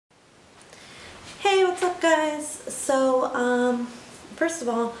What's up, guys? So, first of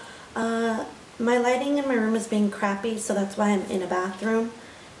all, my lighting in my room is being crappy, so that's why I'm in a bathroom.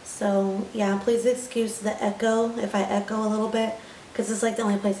 So, yeah, please excuse the echo if I echo a little bit, because this is like the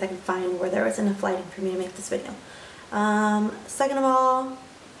only place I can find where there was enough lighting for me to make this video. Second of all,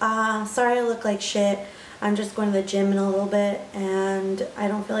 sorry I look like shit. I'm just going to the gym in a little bit, and I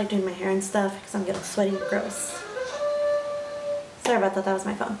don't feel like doing my hair and stuff because I'm getting sweaty and gross. Sorry about that, that was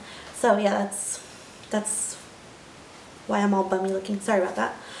my phone. So yeah, that's why I'm all bummy looking. Sorry about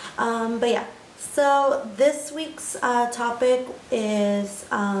that. But yeah, so this week's topic is,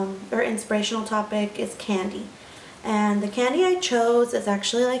 or inspirational topic is candy. And the candy I chose is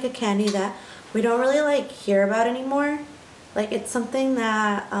actually like a candy that we don't really like hear about anymore. Like, it's something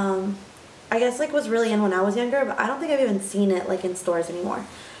that I guess like was really in when I was younger, but I don't think I've even seen it like in stores anymore.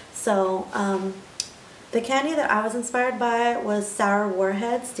 So the candy that I was inspired by was sour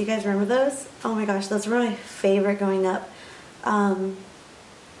warheads. Do you guys remember those? Oh my gosh, those were my favorite growing up. I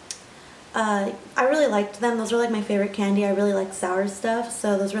really liked them. Those were like my favorite candy. I really like sour stuff,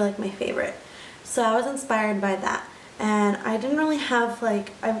 so those were like my favorite. So I was inspired by that. And I didn't really have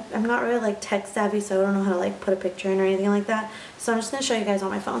like, I'm not really like tech savvy, so I don't know how to like put a picture in or anything like that. So I'm just going to show you guys on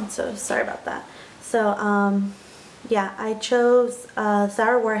my phone, so sorry about that. So yeah, I chose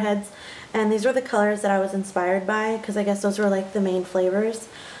sour warheads, and these were the colors that I was inspired by, because I guess those were like the main flavors.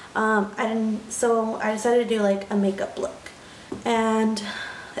 So I decided to do like a makeup look, and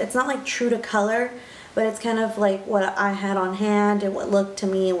it's not like true to color, but it's kind of like what I had on hand, and what looked to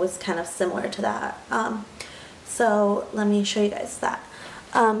me was kind of similar to that. So let me show you guys that.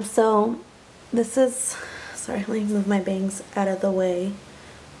 So this is, sorry, let me move my bangs out of the way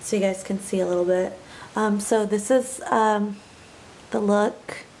so you guys can see a little bit. So this is the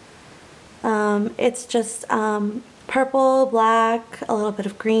look. It's just purple, black, a little bit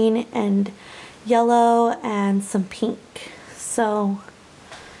of green and yellow, and some pink. So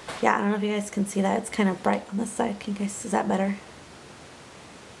yeah, I don't know if you guys can see that. It's kind of bright on this side. Can you guys, is that better?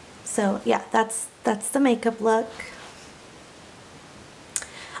 So yeah, that's the makeup look.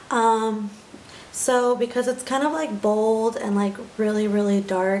 So because it's kind of like bold and like really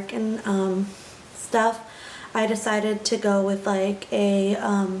dark and stuff, I decided to go with like a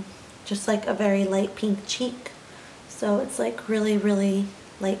just like a very light pink cheek. So it's like really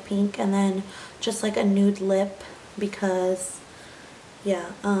light pink, and then just like a nude lip, because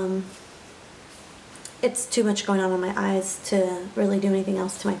yeah, it's too much going on in my eyes to really do anything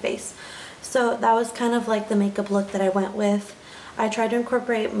else to my face. So that was kind of like the makeup look that I went with. I tried to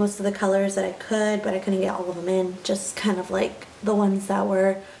incorporate most of the colors that I could, but I couldn't get all of them in. Just kind of like the ones that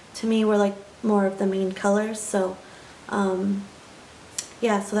were, to me, were like more of the main colors. So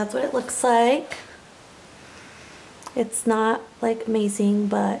yeah, so that's what it looks like. It's not like amazing,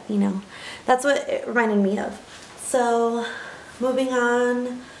 but you know, that's what it reminded me of. So moving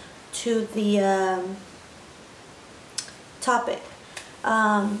on to the topic,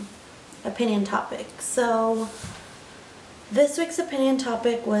 opinion topic. So this week's opinion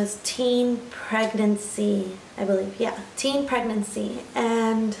topic was teen pregnancy, I believe. Yeah, teen pregnancy.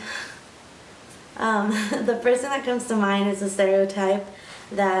 And the first thing that comes to mind is the stereotype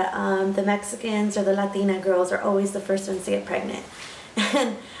that the Mexicans or the Latina girls are always the first ones to get pregnant.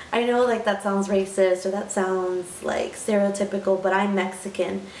 And I know like that sounds racist, or that sounds like stereotypical, but I'm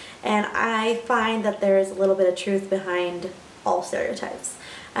Mexican, and I find that there is a little bit of truth behind all stereotypes.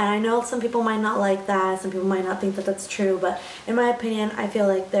 And I know some people might not like that, some people might not think that that's true, but in my opinion, I feel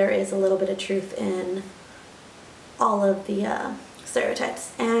like there is a little bit of truth in all of the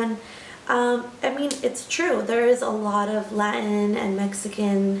stereotypes. And I mean, it's true. There is a lot of Latin and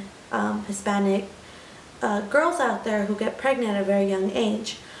Mexican, Hispanic girls out there who get pregnant at a very young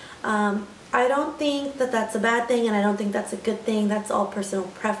age. I don't think that that's a bad thing, and I don't think that's a good thing. That's all personal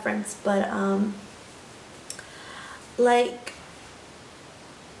preference. But like,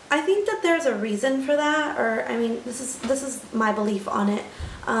 I think that there's a reason for that, or I mean, this is my belief on it.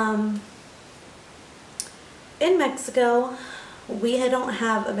 In Mexico, we don't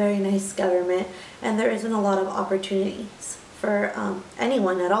have a very nice government, and there isn't a lot of opportunities for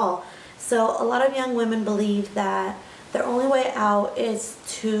anyone at all. So a lot of young women believe that their only way out is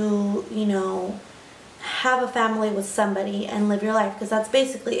to, you know, have a family with somebody and live your life. Because that's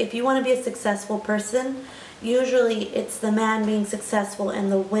basically, if you want to be a successful person, usually it's the man being successful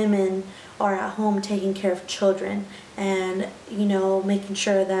and the women are at home taking care of children and, you know, making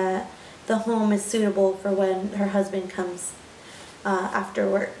sure that the home is suitable for when her husband comes after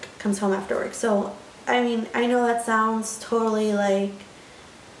work, comes home after work. So, I mean, I know that sounds totally like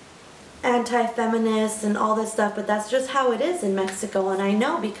anti-feminist and all this stuff, but that's just how it is in Mexico. And I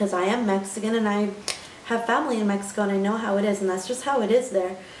know, because I am Mexican, and I have family in Mexico, and I know how it is, and that's just how it is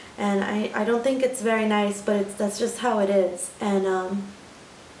there. And I don't think it's very nice, but that's just how it is. And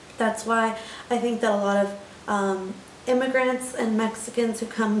that's why I think that a lot of immigrants and Mexicans who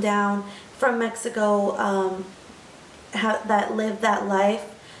come down from Mexico that live that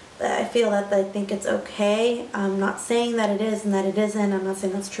life, I feel that they think it's okay. I'm not saying that it is and that it isn't. I'm not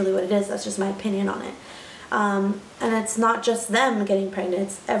saying that's truly what it is. That's just my opinion on it. And it's not just them getting pregnant,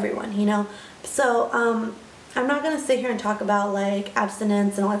 it's everyone, you know. So I'm not going to sit here and talk about like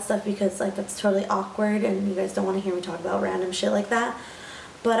abstinence and all that stuff, because like that's totally awkward and you guys don't want to hear me talk about random shit like that.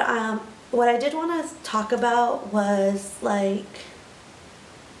 But what I did want to talk about was like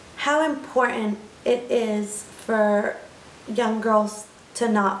how important it is for young girls to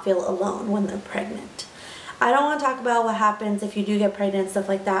not feel alone when they're pregnant. I don't want to talk about what happens if you do get pregnant and stuff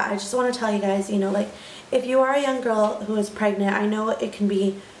like that. I just want to tell you guys, you know, like if you are a young girl who is pregnant, I know it can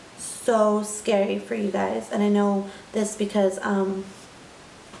be so scary for you guys. And I know this because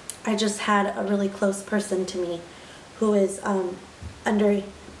I just had a really close person to me who is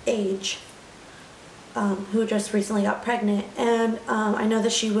underage, who just recently got pregnant. And I know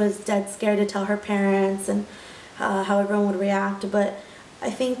that she was dead scared to tell her parents and how everyone would react. But I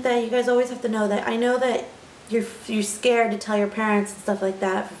think that you guys always have to know that I know that you're scared to tell your parents and stuff like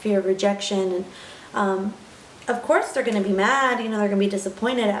that for fear of rejection. And of course they're going to be mad, you know, they're going to be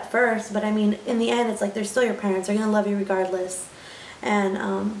disappointed at first. But I mean, in the end, it's like they're still your parents. They're going to love you regardless. And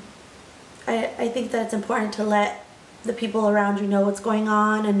I think that it's important to let the people around you know what's going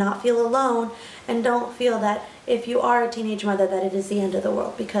on and not feel alone, and don't feel that if you are a teenage mother that it is the end of the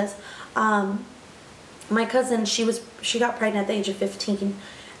world. Because my cousin, she got pregnant at the age of 15,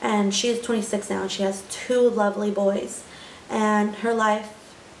 and she is 26 now, and she has 2 lovely boys, and her life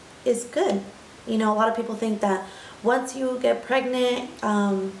is good. You know, a lot of people think that once you get pregnant,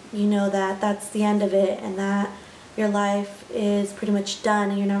 you know, that's the end of it, and that your life is pretty much done,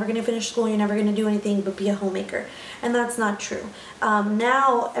 and you're never going to finish school, you're never going to do anything but be a homemaker. And that's not true.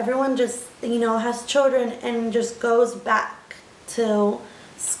 Now everyone just, you know, has children and just goes back to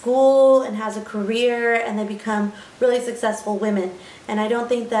school and has a career, and they become really successful women. And I don't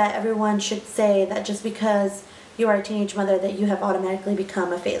think that everyone should say that just because you are a teenage mother that you have automatically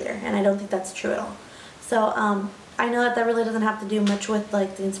become a failure. And I don't think that's true at all. So I know that really doesn't have to do much with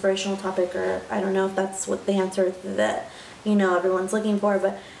like the inspirational topic, or I don't know if that's what the answer that, you know, everyone's looking for,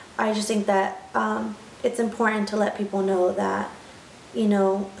 but I just think that it's important to let people know that, you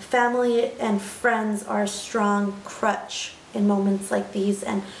know, family and friends are a strong crutch in moments like these,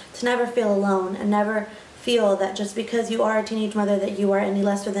 and to never feel alone, and never feel that just because you are a teenage mother that you are any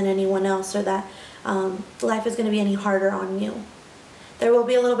lesser than anyone else, or that life is going to be any harder on you. There will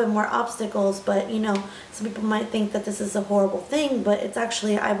be a little bit more obstacles, but you know, some people might think that this is a horrible thing, but it's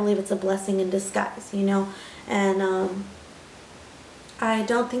actually, I believe it's a blessing in disguise, you know. And I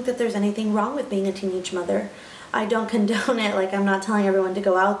don't think that there's anything wrong with being a teenage mother. I don't condone it. Like, I'm not telling everyone to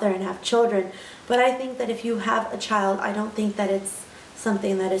go out there and have children, but I think that if you have a child, I don't think that it's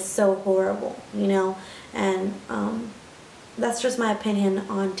something that is so horrible, you know. And that's just my opinion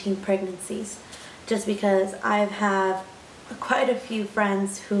on teen pregnancies, just because I've had quite a few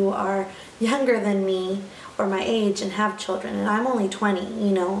friends who are younger than me or my age and have children, and I'm only 20,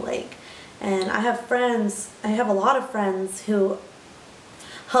 you know, like, and I have a lot of friends who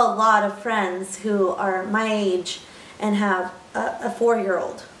are my age and have a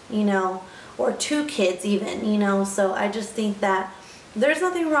 4-year-old, you know, or 2 kids even, you know. So I just think that there's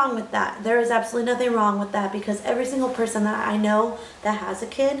nothing wrong with that. There is absolutely nothing wrong with that, because every single person that I know that has a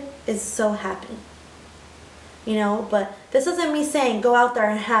kid is so happy, you know. But this isn't me saying go out there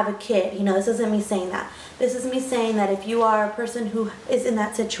and have a kid, you know. This isn't me saying that. This is me saying that if you are a person who is in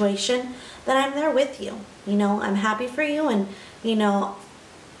that situation, then I'm there with you, you know. I'm happy for you, and you know,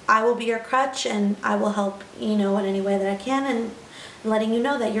 I will be your crutch, and I will help, you know, in any way that I can, and letting you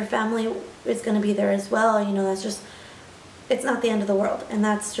know that your family is going to be there as well. You know, that's just, it's not the end of the world. And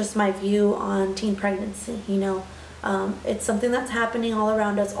that's just my view on teen pregnancy, you know. It's something that's happening all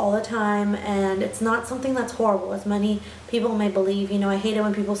around us all the time, and it's not something that's horrible, as many people may believe. You know, I hate it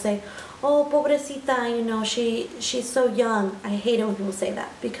when people say, oh, pobrecita, you know, she's so young. I hate it when people say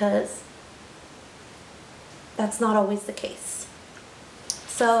that, because that's not always the case.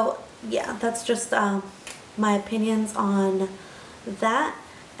 So yeah, that's just my opinions on that.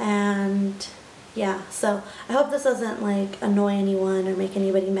 And yeah, so I hope this doesn't like annoy anyone or make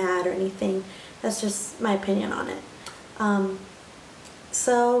anybody mad or anything. That's just my opinion on it.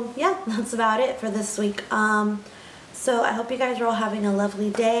 So yeah, that's about it for this week. So I hope you guys are all having a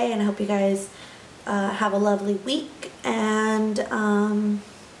lovely day, and I hope you guys have a lovely week. And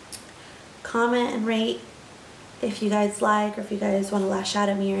comment and rate if you guys like, or if you guys want to lash out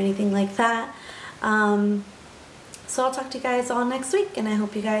at me or anything like that. So I'll talk to you guys all next week, and I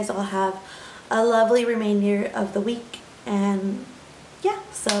hope you guys all have a lovely remainder of the week. And yeah,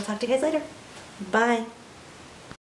 so I'll talk to you guys later. Bye.